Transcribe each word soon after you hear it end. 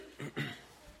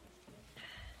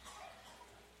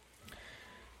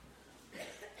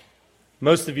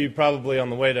Most of you probably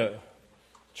on the way to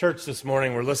church this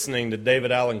morning were listening to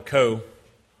David Allan Coe,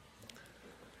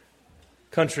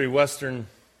 country western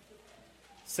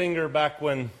singer back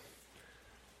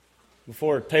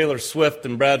before Taylor Swift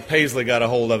and Brad Paisley got a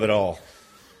hold of it all.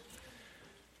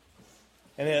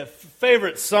 And a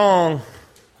favorite song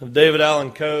of David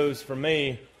Allan Coe's for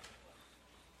me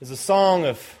is a song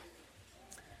of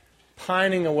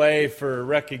pining away for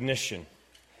recognition,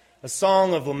 a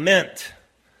song of lament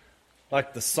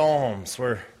like the Psalms,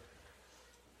 where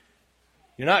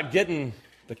you're not getting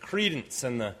the credence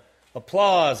and the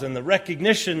applause and the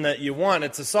recognition that you want.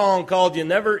 It's a song called "You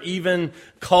Never Even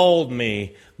Called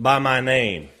Me by My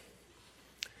Name."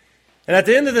 And at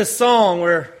the end of this song,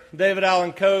 where David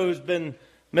Allan Coe has been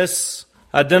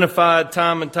misidentified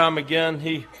time and time again,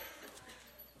 he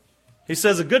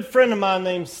says, a good friend of mine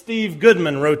named Steve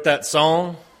Goodman wrote that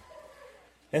song,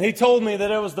 and he told me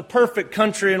that it was the perfect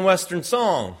country and western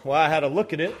song. Well, I had a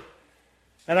look at it,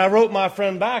 and I wrote my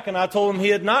friend back, and I told him he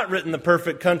had not written the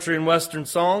perfect country and western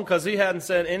song because he hadn't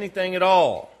said anything at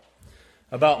all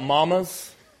about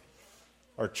mamas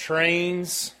or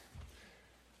trains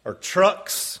or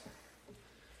trucks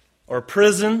or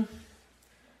prison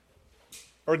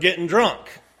or getting drunk.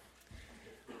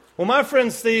 Well, my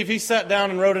friend Steve, he sat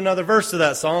down and wrote another verse of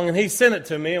that song, and he sent it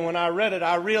to me, and when I read it,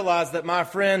 I realized that my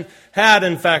friend had,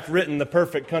 in fact, written the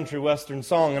perfect country western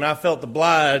song, and I felt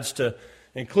obliged to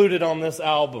include it on this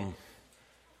album.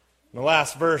 The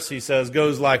last verse, he says,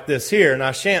 goes like this here, and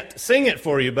I shan't sing it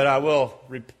for you, but I will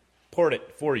report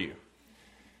it for you.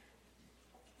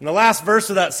 And the last verse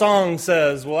of that song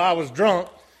says, well, I was drunk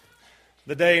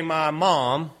the day my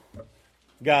mom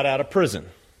got out of prison,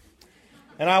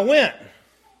 and I went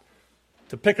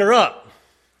to pick her up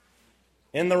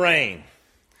in the rain.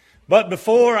 But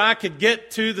before I could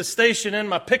get to the station in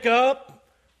my pickup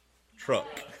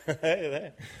truck,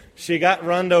 she got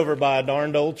run over by a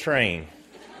darned old train.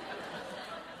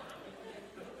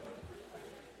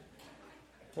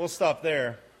 We'll stop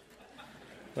there,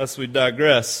 lest we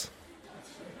digress.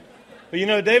 But you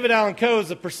know, David Allan Coe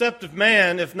is a perceptive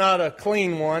man, if not a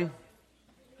clean one.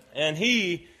 And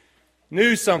he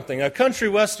knew something, a country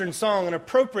western song, an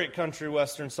appropriate country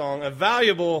western song, a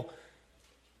valuable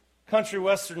country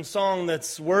western song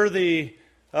that's worthy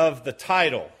of the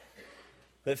title,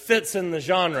 that fits in the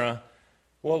genre,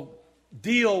 will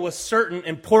deal with certain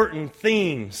important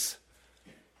themes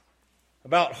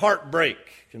about heartbreak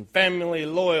and family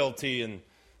loyalty and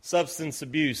substance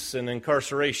abuse and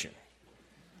incarceration.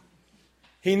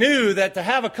 He knew that to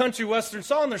have a country western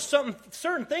song, there's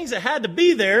certain things that had to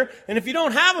be there, and if you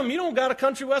don't have them, you don't got a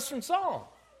country western song.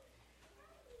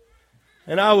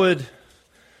 And I would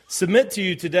submit to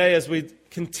you today as we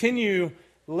continue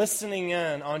listening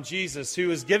in on Jesus, who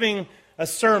is giving a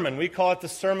sermon. We call it the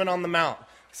Sermon on the Mount.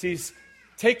 He's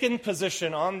taken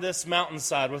position on this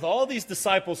mountainside with all these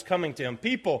disciples coming to him,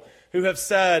 people who have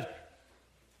said,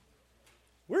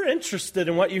 we're interested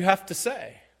in what you have to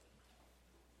say.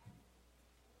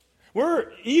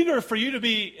 We're eager for you to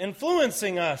be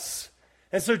influencing us.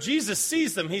 And so Jesus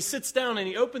sees them. He sits down and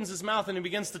he opens his mouth and he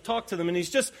begins to talk to them. And he's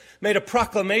just made a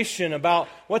proclamation about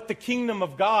what the kingdom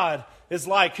of God is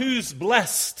like. Who's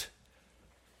blessed?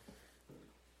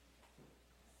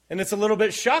 And it's a little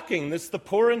bit shocking. It's the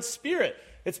poor in spirit.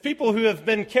 It's people who have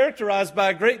been characterized by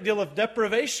a great deal of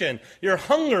deprivation. You're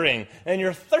hungering and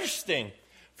you're thirsting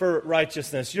for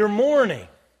righteousness. You're mourning.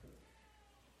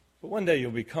 But one day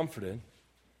you'll be comforted.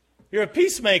 You're a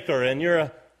peacemaker and you're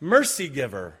a mercy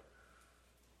giver.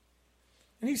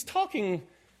 And he's talking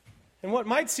in what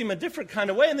might seem a different kind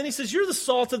of way. And then he says, you're the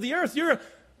salt of the earth. You're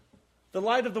the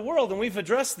light of the world. And we've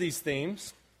addressed these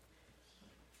themes.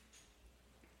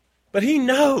 But he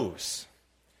knows.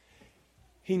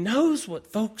 He knows what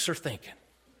folks are thinking.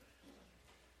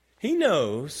 He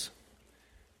knows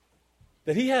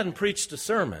that he hadn't preached a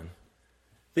sermon.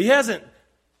 That he hasn't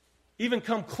even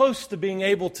come close to being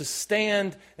able to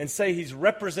stand and say he's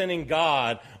representing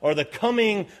God or the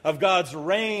coming of God's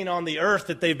reign on the earth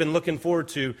that they've been looking forward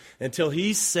to until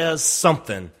he says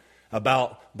something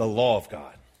about the law of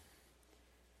God.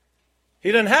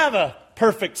 He doesn't have a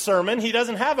perfect sermon. He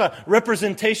doesn't have a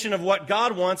representation of what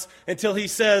God wants until he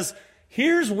says,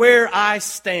 here's where I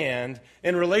stand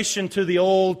in relation to the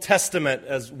Old Testament,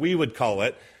 as we would call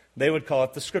it. They would call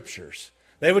it the Scriptures.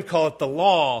 They would call it the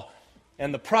law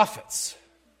and the prophets.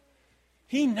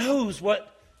 He knows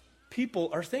what people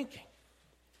are thinking.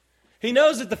 He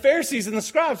knows that the Pharisees and the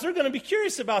scribes, they're going to be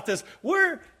curious about this.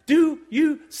 Where do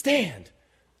you stand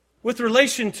with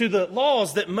relation to the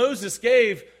laws that Moses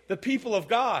gave the people of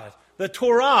God? The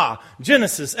Torah,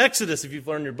 Genesis, Exodus, if you've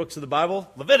learned your books of the Bible,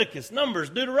 Leviticus, Numbers,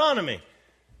 Deuteronomy.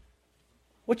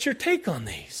 What's your take on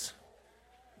these?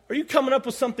 Are you coming up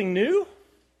with something new?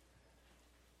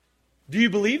 Do you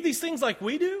believe these things like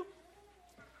we do?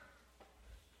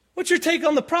 What's your take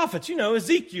on the prophets? You know,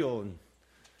 Ezekiel and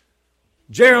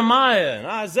Jeremiah and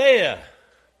Isaiah.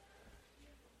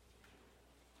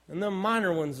 And the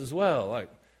minor ones as well, like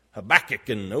Habakkuk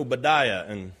and Obadiah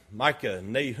and Micah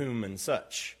and Nahum and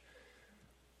such.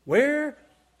 Where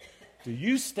do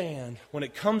you stand when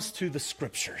it comes to the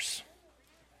Scriptures?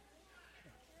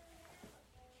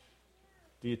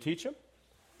 Do you teach them?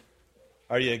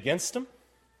 Are you against them?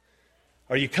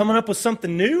 Are you coming up with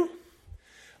something new?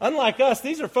 Unlike us,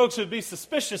 these are folks who would be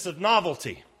suspicious of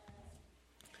novelty.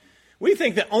 We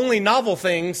think that only novel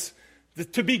things,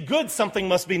 to be good, something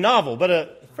must be novel. But a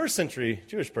first century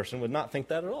Jewish person would not think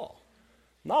that at all.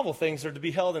 Novel things are to be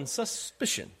held in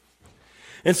suspicion.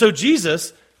 And so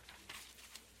Jesus,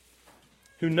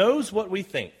 who knows what we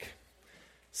think,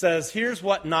 says, here's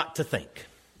what not to think.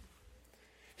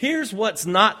 Here's what's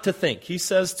not to think. He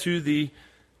says to the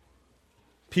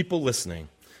people listening,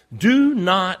 do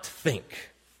not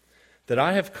think that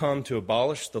I have come to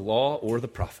abolish the law or the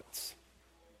prophets.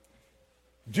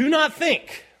 Do not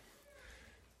think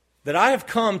that I have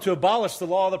come to abolish the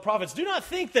law of the prophets. Do not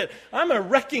think that I'm a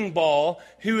wrecking ball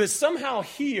who is somehow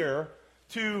here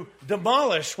to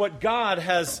demolish what God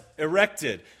has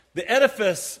erected. The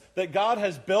edifice that God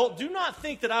has built. Do not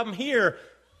think that I'm here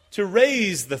to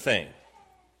raise the thing.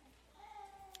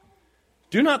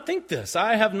 Do not think this.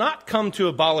 I have not come to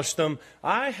abolish them.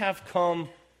 I have come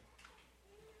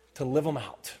to live them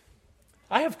out.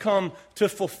 I have come to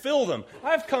fulfill them.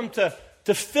 I have come to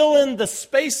fill in the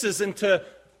spaces and to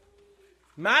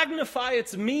magnify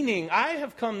its meaning. I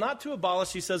have come not to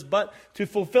abolish, he says, but to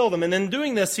fulfill them. And in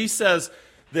doing this, he says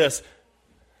this,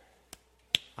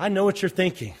 I know what you're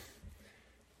thinking.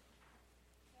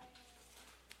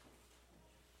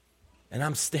 And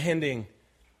I'm standing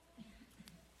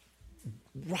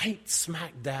right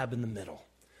smack dab in the middle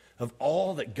of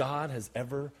all that God has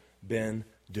ever been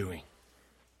doing.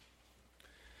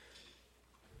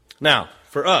 Now,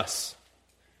 for us,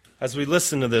 as we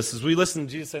listen to this, as we listen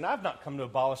to Jesus saying, I've not come to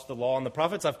abolish the law and the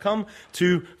prophets, I've come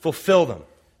to fulfill them.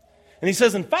 And he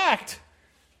says, in fact,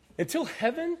 until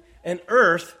heaven and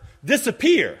earth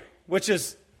disappear, which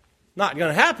is not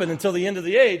going to happen until the end of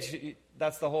the age,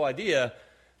 that's the whole idea,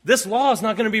 this law is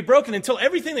not going to be broken until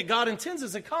everything that God intends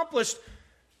is accomplished.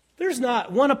 There's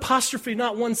not one apostrophe,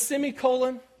 not one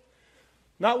semicolon,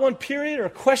 not one period or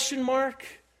question mark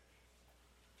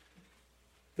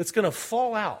that's going to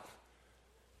fall out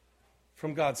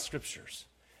from God's Scriptures.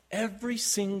 Every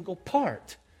single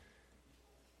part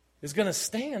is going to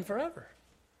stand forever.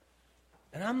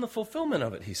 And I'm the fulfillment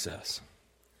of it, he says.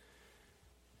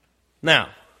 Now,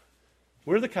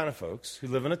 we're the kind of folks who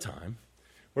live in a time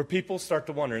where people start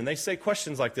to wonder, and they say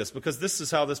questions like this, because this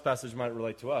is how this passage might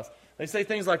relate to us. They say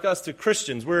things like us to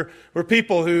Christians. We're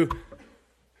people who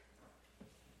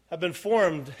have been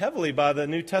formed heavily by the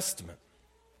New Testament.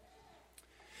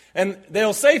 And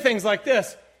they'll say things like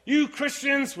this, you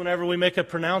Christians, whenever we make a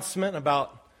pronouncement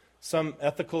about some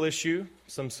ethical issue,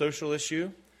 some social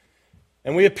issue,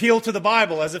 and we appeal to the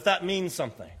Bible as if that means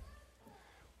something.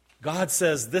 God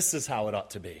says this is how it ought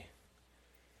to be.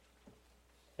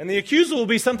 And the accusal will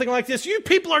be something like this, you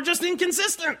people are just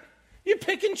inconsistent. You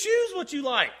pick and choose what you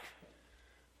like.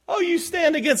 Oh, you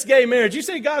stand against gay marriage. You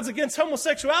say God's against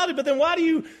homosexuality, but then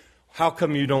how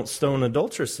come you don't stone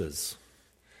adulteresses?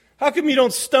 How come you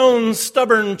don't stone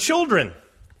stubborn children?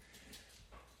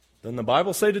 Doesn't the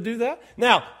Bible say to do that?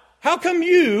 Now, how come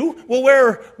you will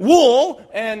wear wool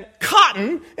and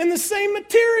cotton in the same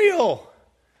material?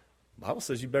 The Bible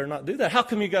says you better not do that. How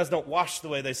come you guys don't wash the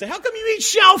way they say? How come you eat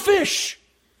shellfish?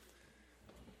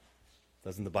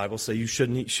 Doesn't the Bible say you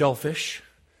shouldn't eat shellfish?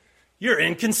 You're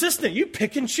inconsistent. You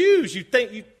pick and choose. You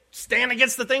think you stand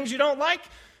against the things you don't like.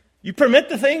 You permit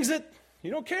the things that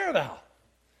you don't care about.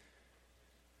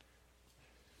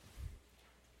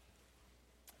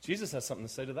 Jesus has something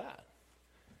to say to that.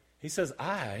 He says,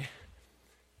 I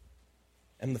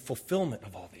am the fulfillment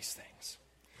of all these things.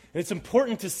 And it's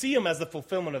important to see him as the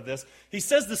fulfillment of this. He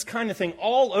says this kind of thing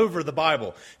all over the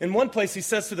Bible. In one place, he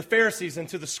says to the Pharisees and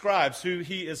to the scribes, who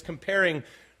he is comparing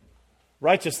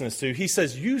righteousness to, he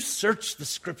says, you search the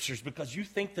Scriptures because you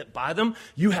think that by them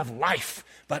you have life.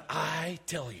 But I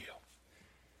tell you,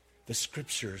 the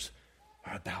Scriptures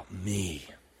are about me.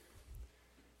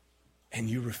 And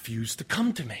you refuse to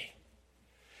come to me.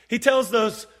 He tells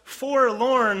those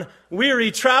forlorn, weary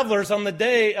travelers on the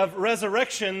day of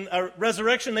resurrection, a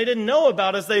resurrection they didn't know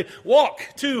about, as they walk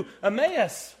to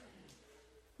Emmaus.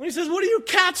 When he says, what are you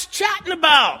cats chatting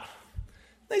about?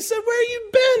 They said, where you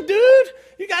been, dude?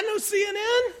 You got no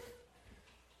CNN?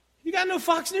 You got no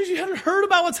Fox News? You haven't heard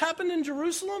about what's happened in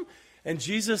Jerusalem? And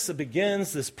Jesus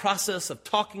begins this process of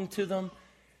talking to them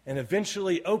and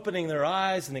eventually opening their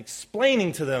eyes and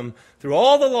explaining to them through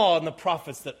all the law and the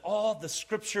prophets that all the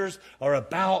scriptures are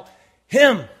about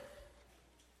him.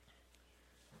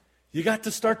 You got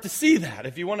to start to see that.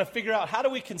 If you want to figure out how do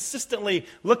we consistently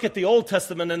look at the Old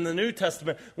Testament and the New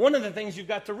Testament, one of the things you've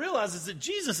got to realize is that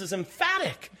Jesus is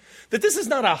emphatic. That this is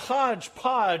not a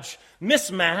hodgepodge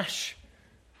mishmash.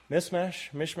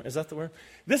 Mishmash, is that the word?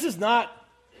 This is not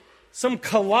some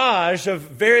collage of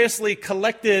variously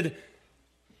collected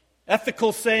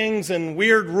ethical sayings and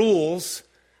weird rules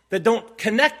that don't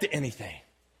connect to anything.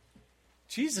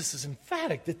 Jesus is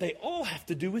emphatic that they all have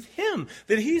to do with him,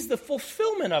 that he's the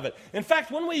fulfillment of it. In fact,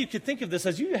 one way you could think of this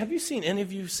as have you seen, any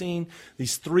of you seen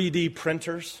these 3D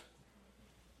printers?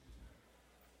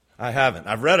 I haven't.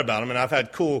 I've read about them, and I've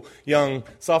had cool young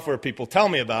software people tell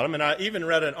me about them, and I even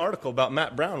read an article about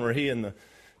Matt Brown where he and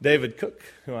David Cook,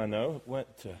 who I know,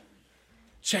 went to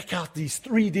check out these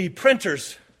 3D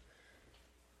printers.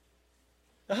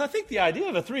 Now, I think the idea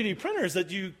of a 3D printer is that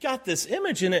you got this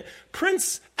image and it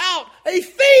prints out a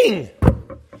thing.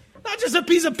 Not just a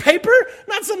piece of paper,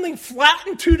 not something flat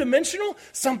and two-dimensional,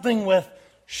 something with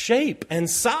shape and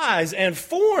size and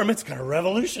form. It's going to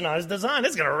revolutionize design.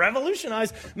 It's going to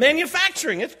revolutionize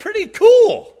manufacturing. It's pretty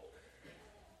cool.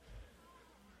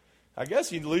 I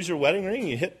guess you lose your wedding ring,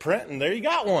 you hit print, and there you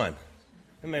got one.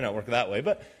 It may not work that way,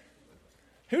 but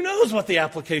who knows what the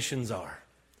applications are.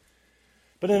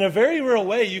 But in a very real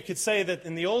way, you could say that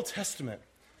in the Old Testament,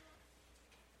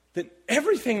 that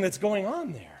everything that's going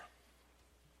on there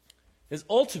is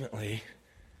ultimately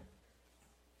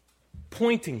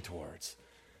pointing towards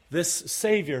this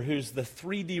Savior who's the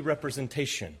 3D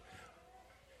representation.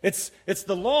 It's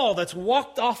the law that's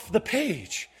walked off the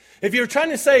page. If you're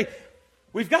trying to say,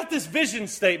 we've got this vision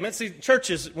statement. See,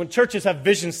 when churches have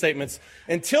vision statements,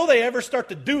 until they ever start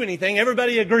to do anything,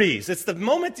 everybody agrees. It's the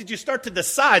moment that you start to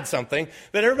decide something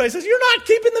that everybody says, you're not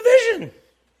keeping the vision.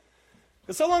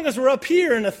 Because so long as we're up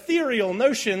here in ethereal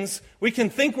notions, we can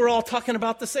think we're all talking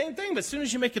about the same thing. But as soon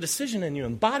as you make a decision and you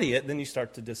embody it, then you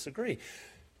start to disagree.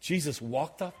 Jesus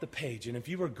walked off the page, and if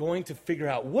you were going to figure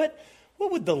out what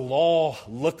would the law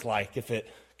look like if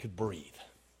it could breathe?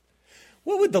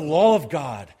 What would the law of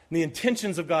God and the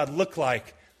intentions of God look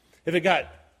like if it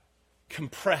got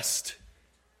compressed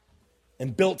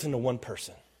and built into one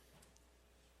person?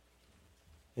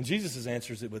 And Jesus'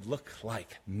 answer is it would look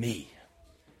like me.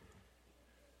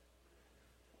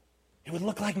 It would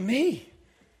look like me.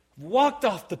 Walked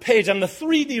off the page. I'm the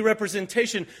 3D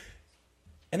representation.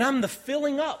 And I'm the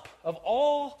filling up of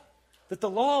all that the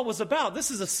law was about.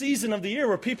 This is a season of the year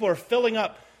where people are filling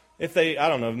up. If they, I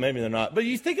don't know, maybe they're not. But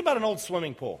you think about an old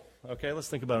swimming pool. Okay, let's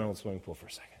think about an old swimming pool for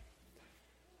a second.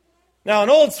 Now, an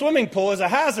old swimming pool is a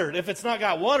hazard if it's not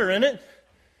got water in it.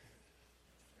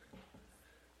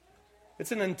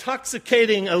 It's an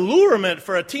intoxicating allurement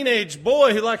for a teenage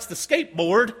boy who likes to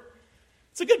skateboard.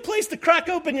 It's a good place to crack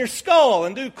open your skull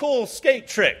and do cool skate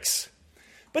tricks.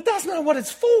 But that's not what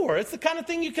it's for. It's the kind of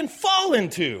thing you can fall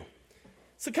into.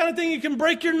 It's the kind of thing you can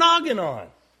break your noggin on.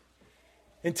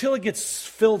 Until it gets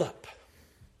filled up.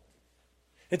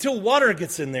 Until water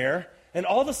gets in there, and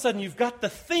all of a sudden you've got the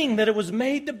thing that it was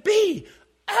made to be.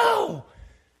 Oh!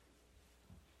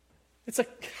 It's a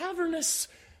cavernous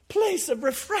place of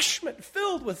refreshment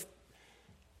filled with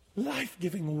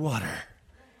life-giving water.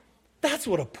 That's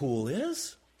what a pool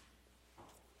is.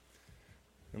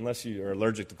 Unless you are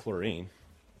allergic to chlorine.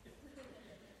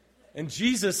 And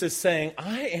Jesus is saying,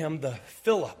 I am the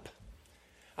fill-up.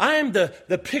 I am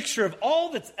the picture of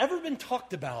all that's ever been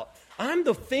talked about. I'm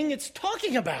the thing it's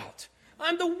talking about.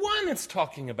 I'm the one it's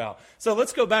talking about. So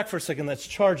let's go back for a second. That's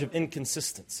charge of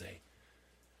inconsistency.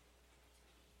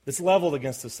 It's leveled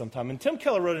against us sometime. And Tim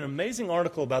Keller wrote an amazing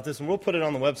article about this, and we'll put it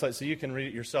on the website so you can read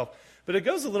it yourself. But it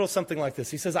goes a little something like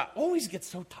this. He says, I always get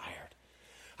so tired.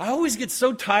 I always get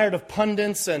so tired of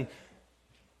pundits and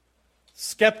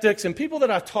skeptics and people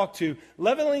that I talk to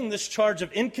leveling this charge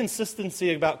of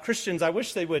inconsistency about Christians. I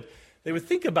wish they would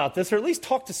think about this, or at least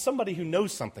talk to somebody who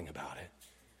knows something about it.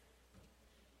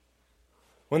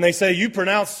 When they say you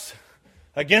pronounce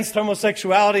against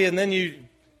homosexuality and then you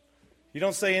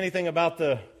don't say anything about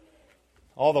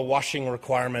all the washing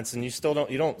requirements, and you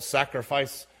don't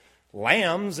sacrifice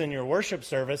lambs in your worship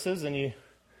services, and you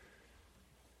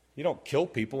don't kill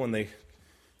people when they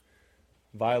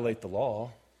violate the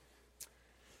law.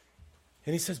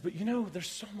 And he says, but there's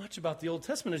so much about the Old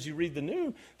Testament as you read the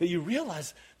New that you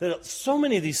realize that so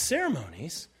many of these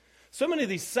ceremonies, so many of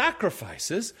these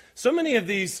sacrifices, so many of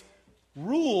these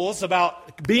rules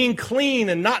about being clean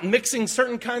and not mixing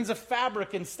certain kinds of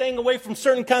fabric and staying away from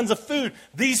certain kinds of food.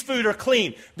 These food are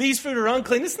clean. These food are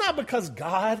unclean. It's not because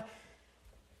God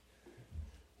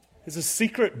is a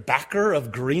secret backer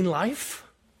of green life.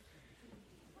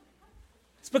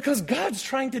 It's because God's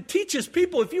trying to teach his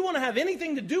people, if you want to have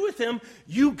anything to do with him,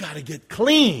 you got to get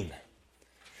clean.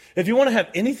 If you want to have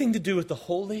anything to do with the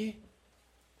holy,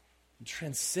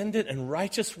 transcendent, and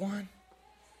righteous one,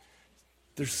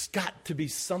 there's got to be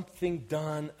something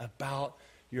done about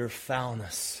your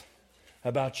foulness,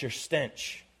 about your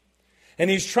stench. And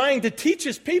he's trying to teach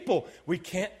his people, we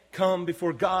can't come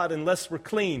before God unless we're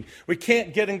clean. We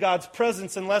can't get in God's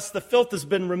presence unless the filth has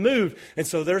been removed. And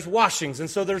so there's washings, and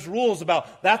so there's rules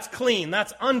about that's clean,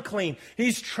 that's unclean.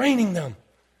 He's training them.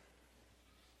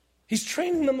 He's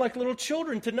training them like little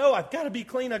children to know, I've got to be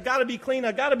clean, I've got to be clean,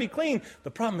 I've got to be clean.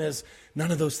 The problem is,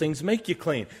 none of those things make you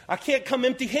clean. I can't come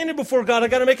empty-handed before God.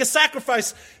 I've got to make a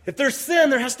sacrifice. If there's sin,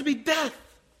 there has to be death.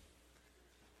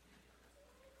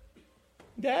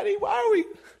 Daddy,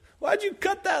 why'd you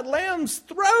cut that lamb's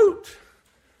throat?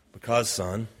 Because,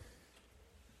 son,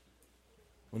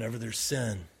 whenever there's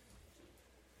sin,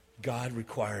 God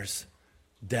requires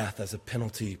death as a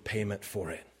penalty payment for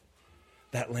it.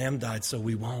 That lamb died so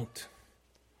we won't.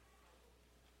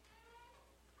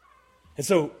 And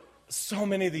so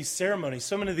many of these ceremonies,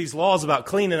 so many of these laws about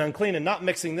clean and unclean and not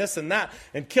mixing this and that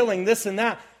and killing this and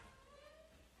that.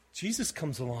 Jesus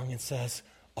comes along and says,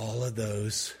 all of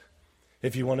those,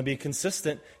 if you want to be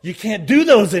consistent, you can't do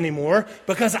those anymore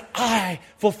because I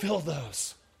fulfill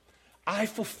those. I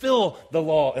fulfill the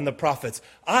law and the prophets.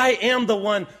 I am the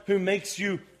one who makes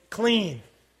you clean.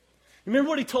 Remember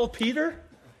what he told Peter?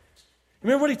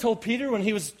 Remember what he told Peter when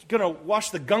he was going to wash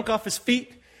the gunk off his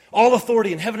feet? All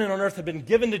authority in heaven and on earth had been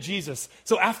given to Jesus.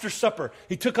 So after supper,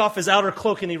 he took off his outer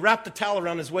cloak and he wrapped a towel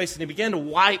around his waist and he began to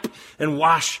wipe and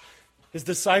wash his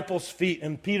disciples' feet.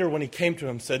 And Peter, when he came to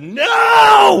him, said,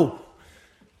 "No!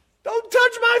 Don't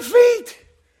touch my feet!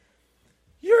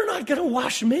 You're not going to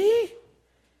wash me."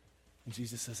 And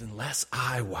Jesus says, unless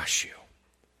I wash you,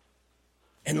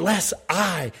 unless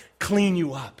I clean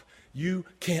you up, you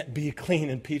can't be clean.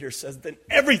 And Peter says, then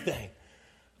everything.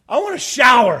 I want to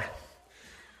shower.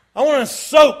 I want to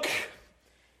soak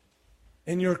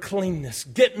in your cleanness.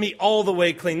 Get me all the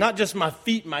way clean. Not just my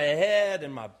feet, my head,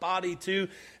 and my body too.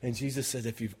 And Jesus said,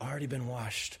 if you've already been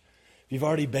washed, if you've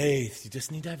already bathed, you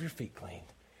just need to have your feet cleaned.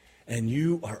 And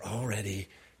you are already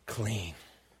clean.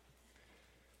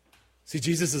 See,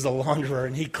 Jesus is a launderer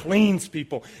and he cleans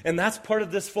people. And that's part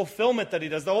of this fulfillment that he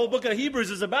does. The whole book of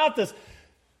Hebrews is about this.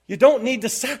 You don't need to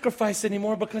sacrifice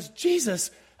anymore because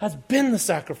Jesus has been the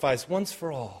sacrifice once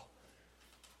for all.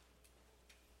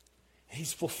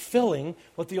 He's fulfilling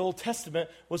what the Old Testament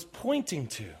was pointing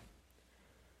to.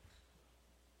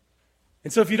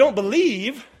 And so if you don't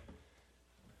believe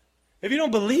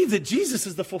that Jesus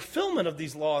is the fulfillment of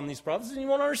these laws and these prophecies, then you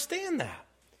won't understand that.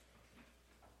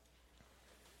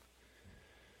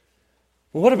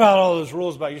 Well, what about all those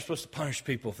rules about you're supposed to punish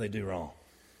people if they do wrong?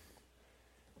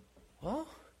 Well,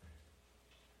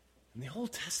 in the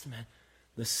Old Testament,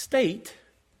 the state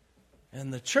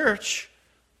and the church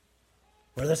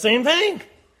were the same thing.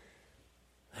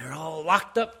 They're all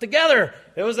locked up together.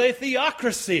 It was a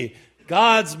theocracy.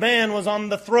 God's man was on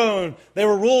the throne. They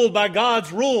were ruled by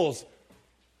God's rules.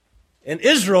 In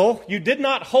Israel, you did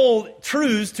not hold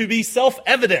truths to be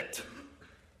self-evident.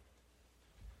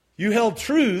 You held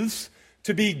truths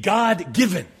to be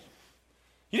God-given.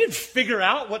 You didn't figure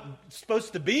out what it's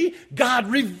supposed to be. God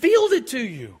revealed it to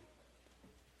you.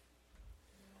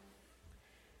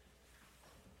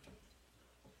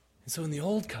 And so in the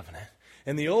Old Covenant,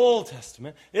 in the Old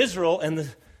Testament, Israel and the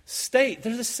state,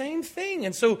 they're the same thing.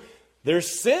 And so there's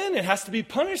sin, it has to be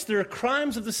punished. There are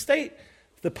crimes of the state.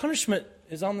 The punishment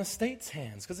is on the state's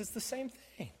hands because it's the same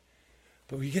thing.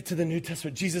 But we get to the New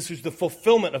Testament, Jesus who's the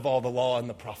fulfillment of all the law and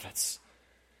the prophets.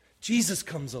 Jesus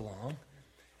comes along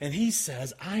and he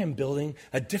says, I am building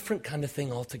a different kind of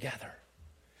thing altogether.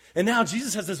 And now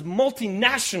Jesus has this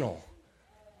multinational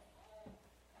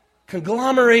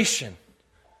conglomeration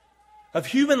of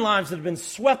human lives that have been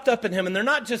swept up in him. And they're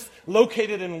not just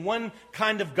located in one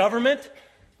kind of government.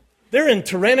 They're in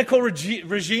tyrannical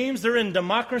regimes. They're in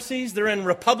democracies. They're in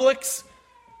republics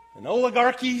and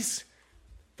oligarchies.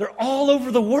 They're all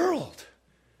over the world.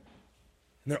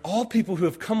 And they're all people who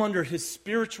have come under his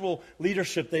spiritual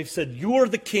leadership. They've said, you're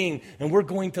the king, and we're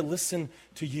going to listen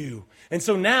to you. And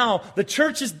so now the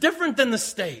church is different than the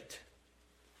state.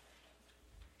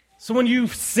 So when you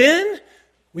sin,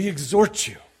 we exhort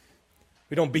you.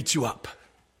 We don't beat you up.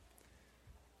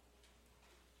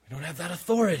 We don't have that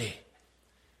authority.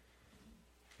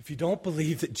 if you don't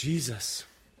believe that Jesus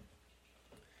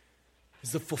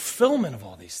is the fulfillment of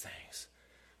all these things,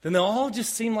 then they'll all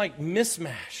just seem like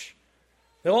mismatch.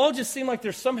 They'll all just seem like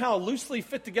they're somehow loosely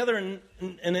fit together in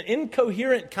an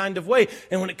incoherent kind of way.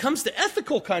 And when it comes to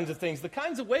ethical kinds of things, the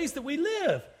kinds of ways that we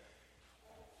live,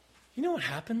 you know what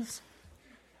happens?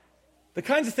 The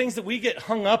kinds of things that we get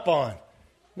hung up on,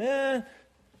 man,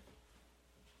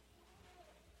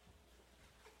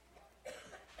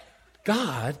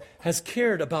 God has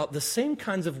cared about the same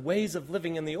kinds of ways of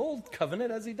living in the old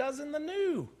covenant as he does in the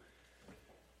new.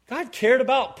 God cared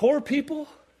about poor people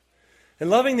and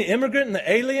loving the immigrant and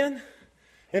the alien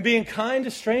and being kind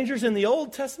to strangers in the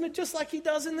Old Testament just like he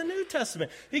does in the New Testament.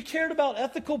 He cared about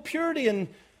ethical purity and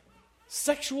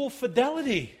sexual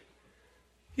fidelity.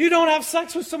 You don't have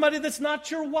sex with somebody that's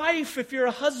not your wife if you're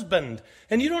a husband.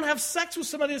 And you don't have sex with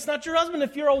somebody that's not your husband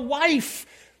if you're a wife.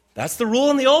 That's the rule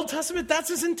in the Old Testament. That's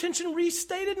his intention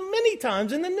restated many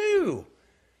times in the New.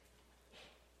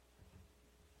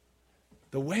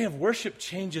 The way of worship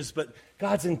changes, but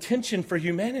God's intention for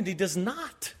humanity does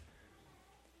not.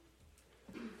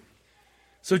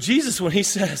 So Jesus, when he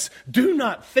says, do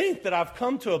not think that I've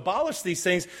come to abolish these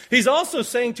things, he's also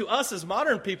saying to us as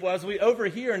modern people, as we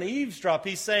overhear and eavesdrop,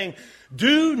 he's saying,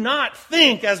 do not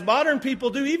think, as modern people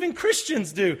do, even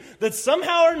Christians do, that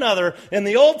somehow or another in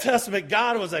the Old Testament,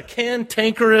 God was a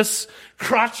cantankerous,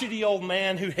 crotchety old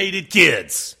man who hated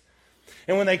kids.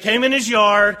 And when they came in his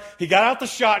yard, he got out the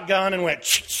shotgun and went,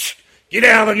 shh, get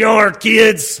out of the yard,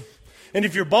 kids. And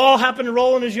if your ball happened to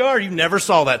roll in his yard, you never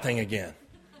saw that thing again.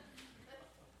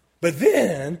 But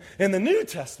then, in the New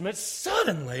Testament,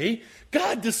 suddenly,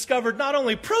 God discovered not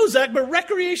only Prozac, but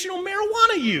recreational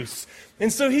marijuana use.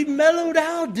 And so he mellowed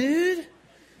out, dude.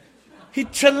 He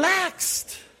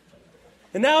chillaxed.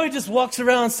 And now he just walks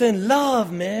around saying,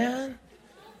 love, man.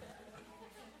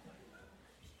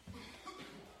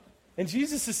 And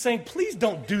Jesus is saying, please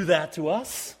don't do that to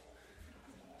us.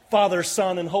 Father,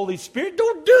 Son, and Holy Spirit,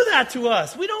 don't do that to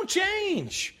us. We don't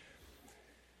change.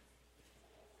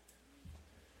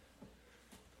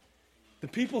 The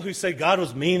people who say God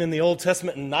was mean in the Old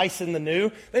Testament and nice in the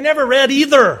New, they never read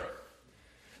either.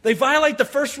 They violate the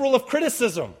first rule of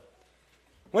criticism.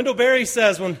 Wendell Berry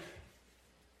says in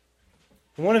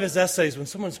one of his essays, when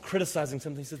someone's criticizing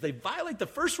something, he says they violate the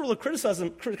first rule of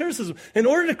criticism. In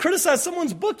order to criticize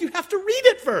someone's book, you have to read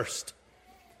it first.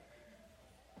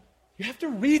 You have to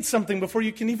read something before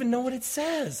you can even know what it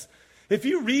says. If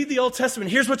you read the Old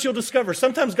Testament, here's what you'll discover.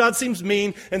 Sometimes God seems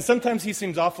mean, and sometimes he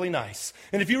seems awfully nice.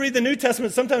 And if you read the New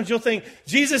Testament, sometimes you'll think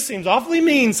Jesus seems awfully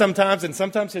mean sometimes, and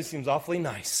sometimes he seems awfully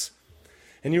nice.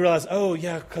 And you realize, oh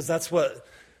yeah, because that's what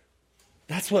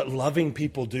loving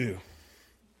people do.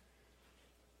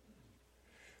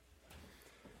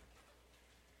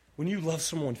 When you love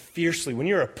someone fiercely, when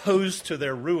you're opposed to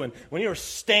their ruin, when you're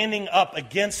standing up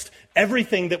against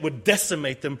everything that would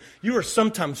decimate them, you are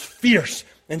sometimes fierce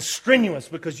and strenuous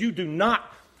because you do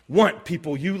not want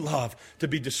people you love to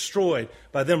be destroyed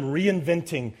by them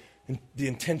reinventing the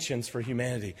intentions for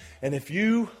humanity. And if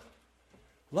you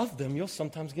love them, you'll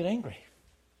sometimes get angry.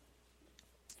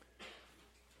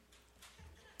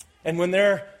 And when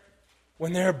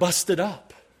they're busted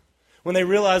up, when they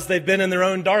realize they've been in their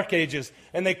own dark ages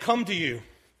and they come to you,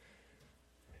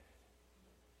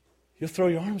 you'll throw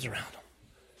your arms around them.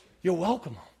 You'll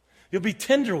welcome them. You'll be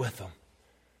tender with them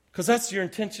because that's your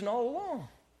intention all along.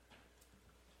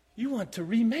 You want to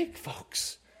remake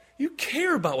folks. You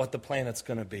care about what the planet's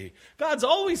going to be. God's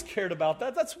always cared about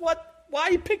that. That's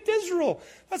why he picked Israel.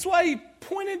 That's why he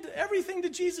pointed everything to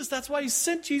Jesus. That's why he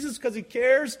sent Jesus, because he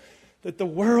cares that the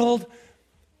world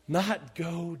not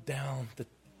go down the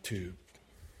tube.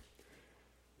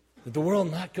 That the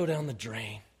world not go down the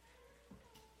drain.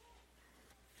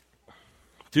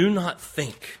 Do not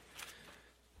think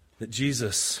that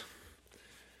Jesus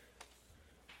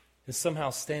is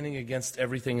somehow standing against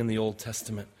everything in the Old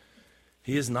Testament.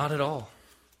 He is not at all.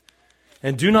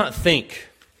 And do not think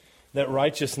that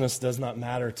righteousness does not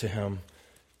matter to him,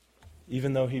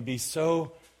 even though he be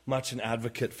so much an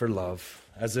advocate for love,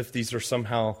 as if these are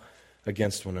somehow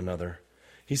against one another.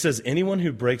 He says, anyone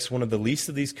who breaks one of the least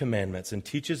of these commandments and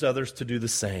teaches others to do the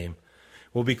same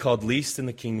will be called least in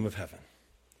the kingdom of heaven.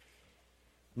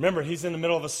 Remember, he's in the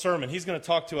middle of a sermon. He's going to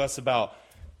talk to us about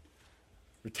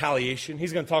retaliation.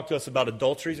 He's going to talk to us about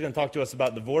adultery. He's going to talk to us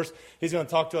about divorce. He's going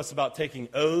to talk to us about taking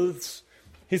oaths.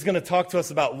 He's going to talk to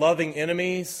us about loving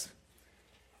enemies.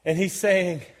 And he's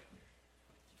saying,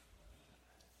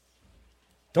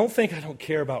 don't think I don't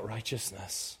care about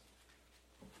righteousness.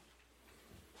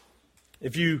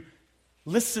 If you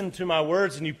listen to my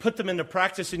words and you put them into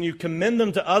practice and you commend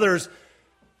them to others,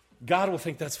 God will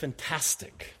think that's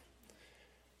fantastic.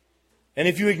 And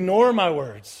if you ignore my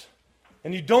words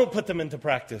and you don't put them into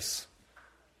practice,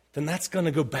 then that's going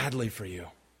to go badly for you.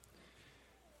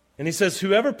 And he says,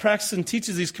 whoever practices and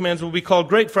teaches these commands will be called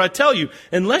great. For I tell you,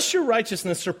 unless your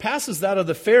righteousness surpasses that of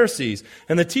the Pharisees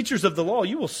and the teachers of the law,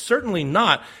 you will certainly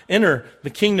not enter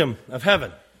the kingdom of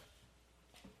heaven.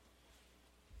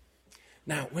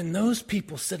 Now, when those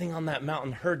people sitting on that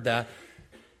mountain heard that,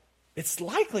 it's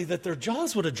likely that their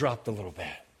jaws would have dropped a little bit.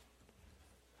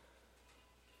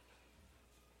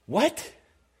 What?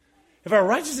 If our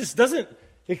righteousness doesn't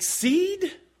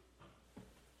exceed?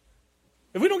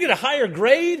 If we don't get a higher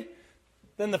grade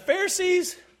than the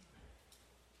Pharisees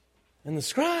and the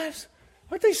scribes,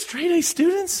 aren't they straight-A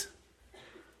students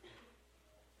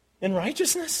in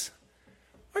righteousness?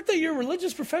 Aren't they your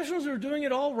religious professionals who are doing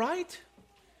it all right?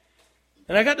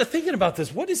 And I got to thinking about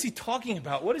this. What is he talking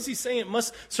about? What is he saying? It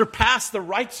must surpass the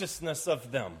righteousness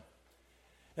of them.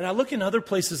 And I look in other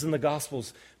places in the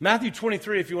Gospels. Matthew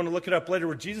 23, if you want to look it up later,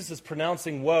 where Jesus is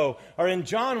pronouncing woe, or in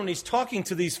John when he's talking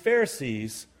to these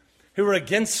Pharisees who are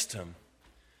against him.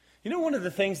 You know one of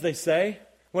the things they say?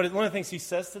 One of the things he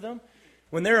says to them?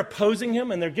 When they're opposing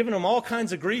him and they're giving him all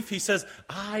kinds of grief, he says,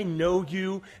 I know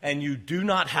you and you do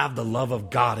not have the love of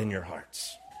God in your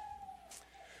hearts.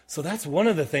 So that's one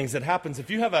of the things that happens. If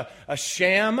you have a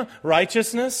sham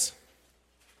righteousness,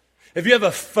 if you have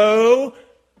a faux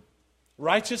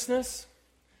righteousness,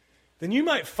 then you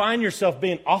might find yourself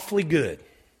being awfully good,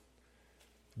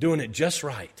 doing it just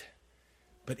right.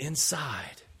 But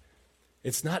inside,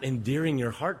 it's not endearing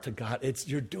your heart to God.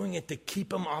 You're doing it to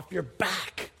keep him off your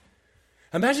back.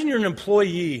 Imagine you're an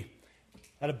employee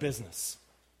at a business.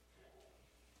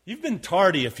 You've been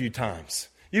tardy a few times.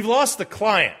 You've lost the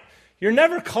client. You're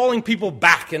never calling people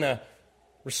back in a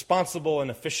responsible and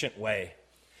efficient way.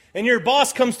 And your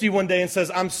boss comes to you one day and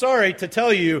says, I'm sorry to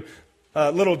tell you,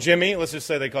 little Jimmy, let's just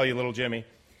say they call you little Jimmy.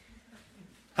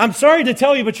 I'm sorry to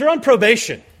tell you, but you're on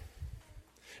probation.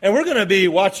 And we're going to be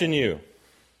watching you.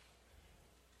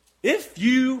 If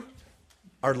you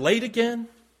are late again,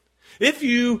 if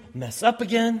you mess up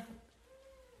again,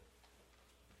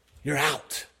 you're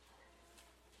out.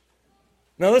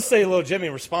 Now let's say little Jimmy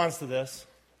responds to this.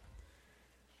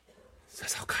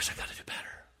 Says, oh gosh, I've got to do better.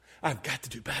 I've got to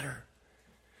do better.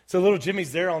 So little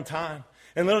Jimmy's there on time.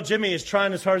 And little Jimmy is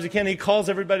trying as hard as he can. He calls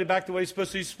everybody back the way he's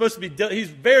supposed to. He's supposed to be, he's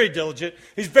very diligent.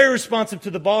 He's very responsive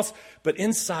to the boss. But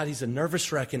inside, he's a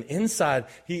nervous wreck. And inside,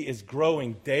 he is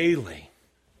growing daily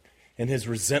in his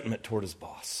resentment toward his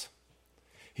boss.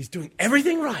 He's doing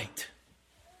everything right.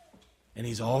 And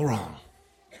he's all wrong.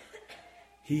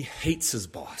 He hates his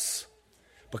boss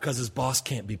because his boss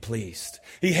can't be pleased.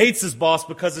 He hates his boss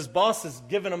because his boss has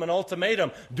given him an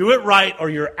ultimatum. Do it right or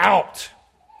you're out.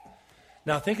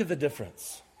 Now think of the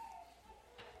difference.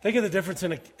 Think of the difference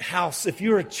in a house. If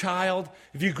you're a child,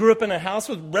 if you grew up in a house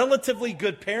with relatively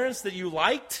good parents that you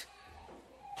liked,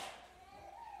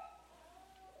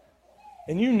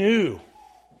 and you knew,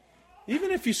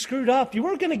 even if you screwed up, you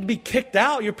weren't going to be kicked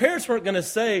out. Your parents weren't going to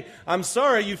say, I'm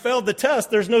sorry, you failed the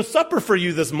test. There's no supper for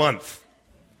you this month.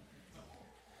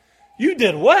 You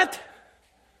did what?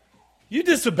 You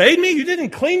disobeyed me? You didn't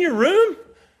clean your room?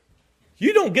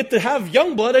 You don't get to have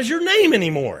Youngblood as your name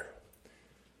anymore.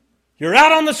 You're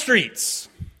out on the streets.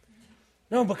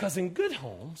 No, because in good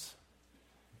homes,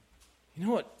 you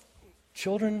know what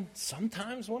children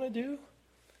sometimes want to do?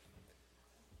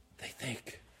 They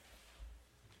think,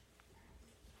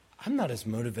 I'm not as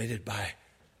motivated by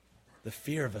the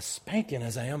fear of a spanking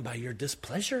as I am by your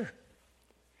displeasure.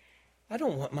 I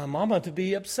don't want my mama to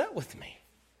be upset with me.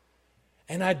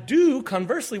 And I do,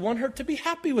 conversely, want her to be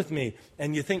happy with me.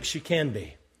 And you think she can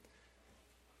be.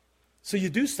 So you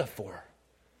do stuff for her.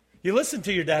 You listen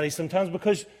to your daddy sometimes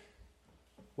because,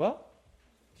 well,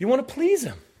 you want to please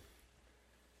him.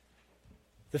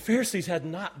 The Pharisees had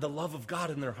not the love of God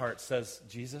in their hearts, says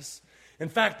Jesus. In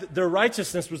fact, their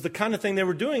righteousness was the kind of thing they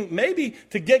were doing maybe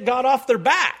to get God off their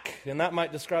back. And that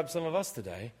might describe some of us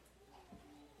today.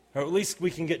 Or at least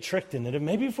we can get tricked in it. And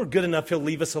maybe if we're good enough, he'll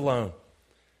leave us alone.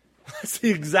 That's the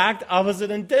exact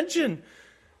opposite intention.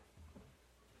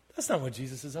 That's not what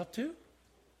Jesus is up to.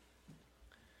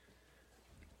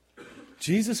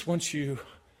 Jesus wants you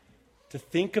to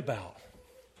think about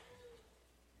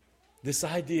this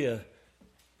idea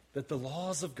that the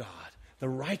laws of God, the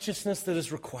righteousness that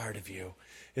is required of you,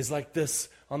 is like this.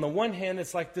 On the one hand,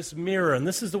 it's like this mirror. And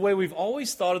this is the way we've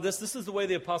always thought of this. This is the way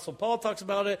the Apostle Paul talks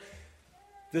about it.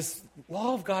 This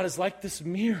law of God is like this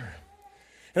mirror.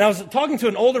 And I was talking to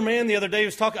an older man the other day.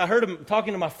 I heard him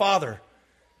talking to my father.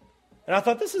 And I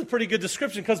thought this is a pretty good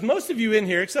description because most of you in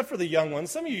here, except for the young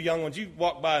ones, some of you young ones, you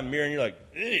walk by a mirror and you're like,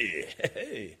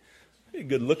 hey, you're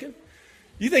good looking.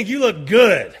 You think you look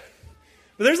good.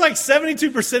 But there's like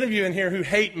 72% of you in here who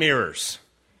hate mirrors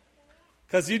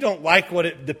because you don't like what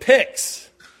it depicts.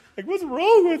 Like, what's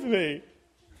wrong with me?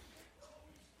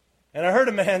 And I heard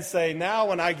a man say, now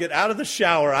when I get out of the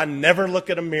shower, I never look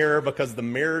at a mirror because the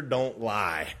mirror don't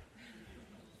lie.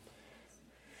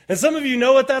 And some of you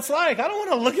know what that's like. I don't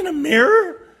want to look in a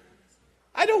mirror.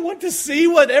 I don't want to see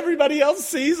what everybody else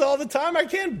sees all the time. I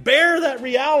can't bear that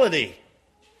reality.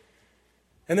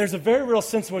 And there's a very real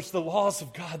sense in which the laws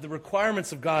of God, the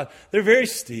requirements of God, they're very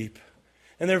steep.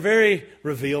 And they're very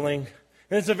revealing.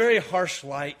 And it's a very harsh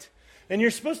light. And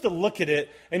you're supposed to look at it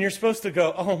and you're supposed to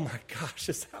go, oh my gosh,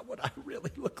 is that what I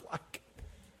really look like?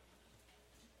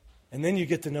 And then you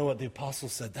get to know what the apostle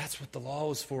said. That's what the law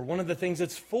was for. One of the things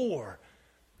it's for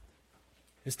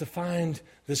is to find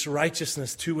this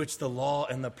righteousness to which the law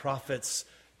and the prophets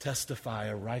testify,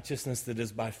 a righteousness that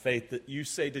is by faith, that you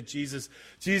say to Jesus,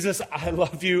 Jesus, I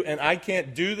love you and I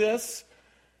can't do this.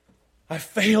 I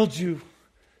failed you.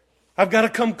 I've got to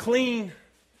come clean.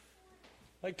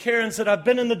 Like Karen said, I've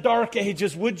been in the dark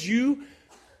ages. Would you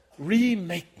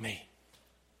remake me?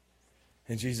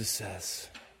 And Jesus says,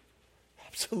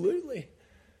 absolutely.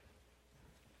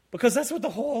 Because that's what the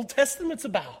whole Old Testament's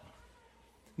about.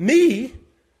 Me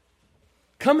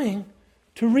coming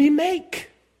to remake.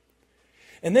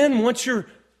 And then once you're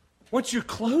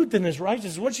clothed in his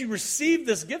righteousness, once you receive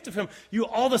this gift of him, you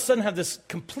all of a sudden have this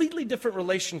completely different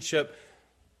relationship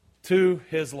to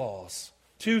his laws,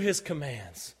 to his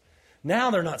commands.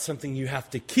 Now they're not something you have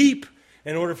to keep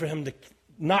in order for him to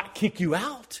not kick you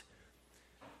out.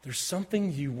 There's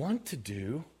something you want to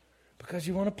do because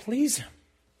you want to please him.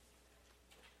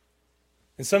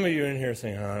 And some of you are in here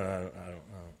saying, I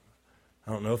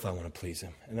don't know if I want to please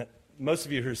him. And most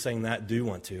of you who are saying that do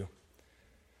want to.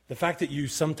 The fact that you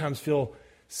sometimes feel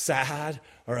sad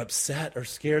or upset or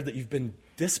scared that you've been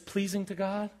displeasing to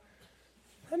God,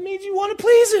 that means you want to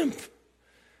please him.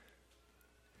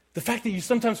 The fact that you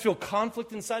sometimes feel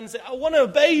conflict inside and say, I want to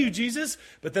obey you, Jesus.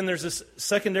 But then there's this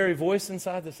secondary voice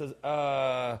inside that says,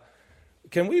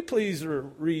 can we please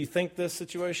rethink this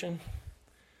situation?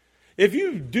 If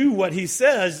you do what he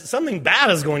says, something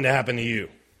bad is going to happen to you.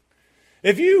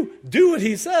 If you do what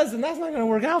he says, then that's not going to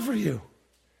work out for you.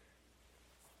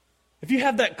 If you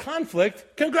have that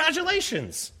conflict,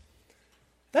 congratulations.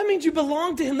 That means you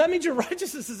belong to him. That means your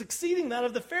righteousness is exceeding that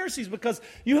of the Pharisees because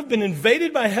you have been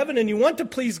invaded by heaven and you want to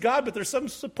please God, but there's some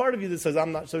part of you that says,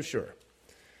 I'm not so sure.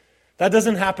 That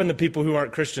doesn't happen to people who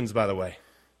aren't Christians, by the way.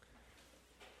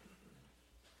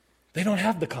 They don't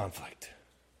have the conflict.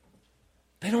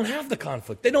 They don't have the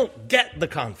conflict. They don't get the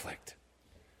conflict.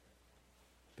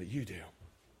 But you do.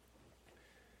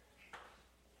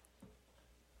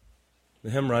 The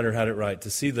hymn writer had it right,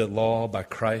 to see the law by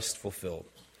Christ fulfilled.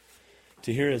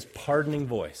 To hear his pardoning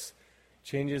voice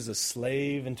changes a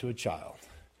slave into a child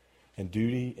and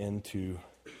duty into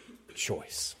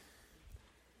choice.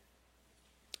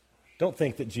 Don't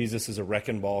think that Jesus is a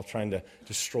wrecking ball trying to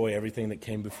destroy everything that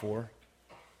came before.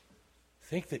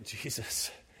 Think that Jesus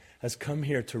has come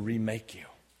here to remake you,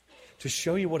 to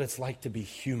show you what it's like to be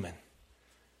human.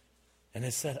 And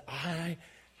has said, I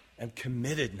am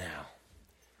committed now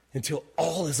until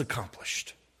all is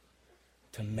accomplished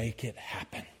to make it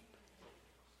happen.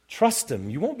 Trust him.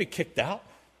 You won't be kicked out.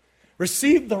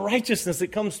 Receive the righteousness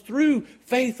that comes through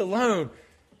faith alone.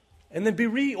 And then be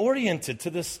reoriented to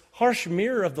this harsh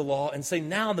mirror of the law and say,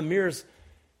 now the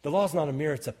law is not a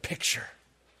mirror, it's a picture.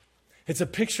 It's a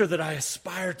picture that I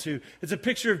aspire to. It's a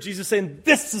picture of Jesus saying,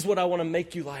 this is what I want to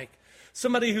make you like.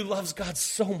 Somebody who loves God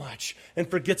so much and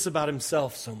forgets about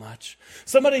himself so much.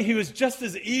 Somebody who is just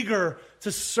as eager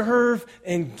to serve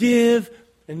and give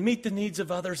and meet the needs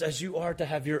of others as you are to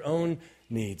have your own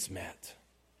needs met.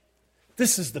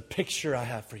 This is the picture I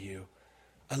have for you.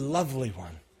 A lovely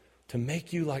one to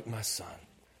make you like my son.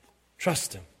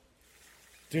 Trust him.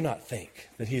 Do not think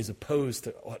that he is opposed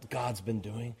to what God's been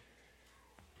doing.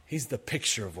 He's the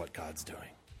picture of what God's doing.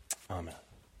 Amen.